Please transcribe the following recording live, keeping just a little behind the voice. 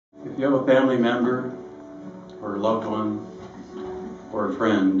you have a family member or a loved one or a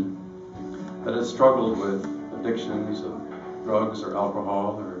friend that has struggled with addictions of drugs or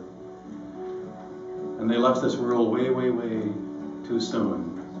alcohol, and they left this world way, way, way too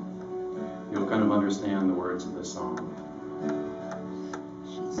soon, you'll kind of understand the words of this song.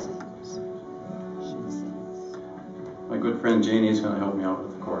 My good friend Janie is going to help me out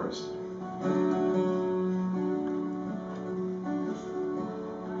with the chorus.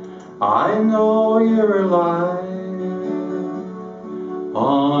 I know your life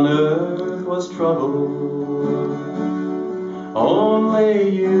on earth was trouble, only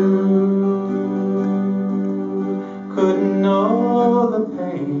you couldn't know the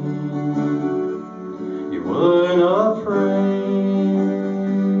pain. You weren't afraid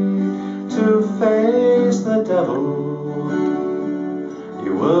to face the devil.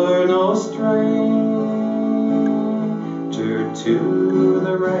 You were no stranger to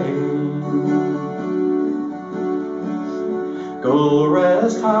the rain. Go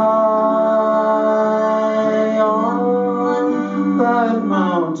rest high on that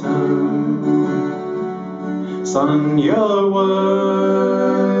mountain. Son, your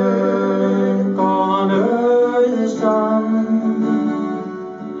work on earth is done.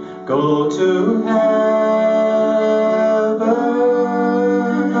 Go to heaven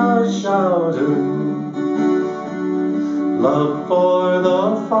a-shouting, love for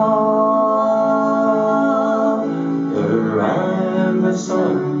the Father and the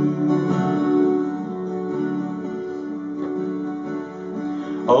Son.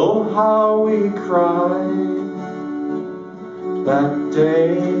 Oh, how we cried that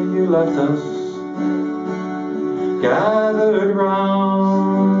day you left us, gathered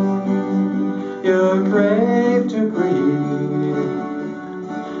round your grave to grieve.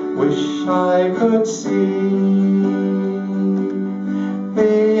 Wish I could see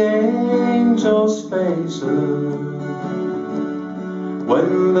the angels' faces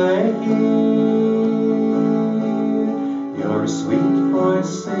when they hear your sweet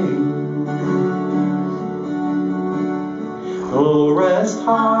voice sing. Oh, rest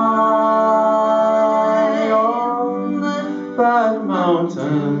high on that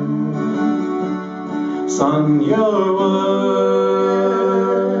mountain, son, your work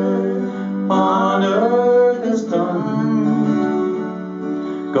on earth is done.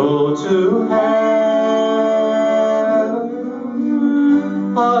 Go to heaven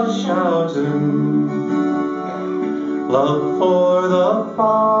a-shouting, love for the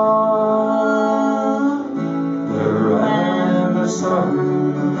Father and the Son.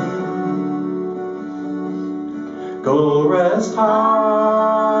 Go rest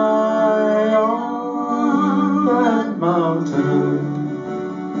high on that mountain,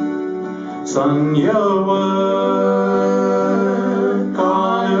 son, your work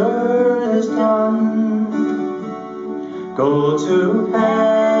on earth is done. Go to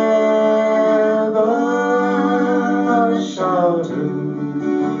heaven a-shouting,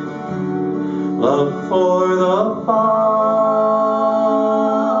 love for the Father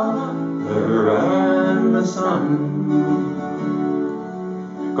and the Son.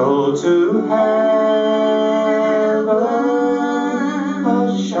 Go to heaven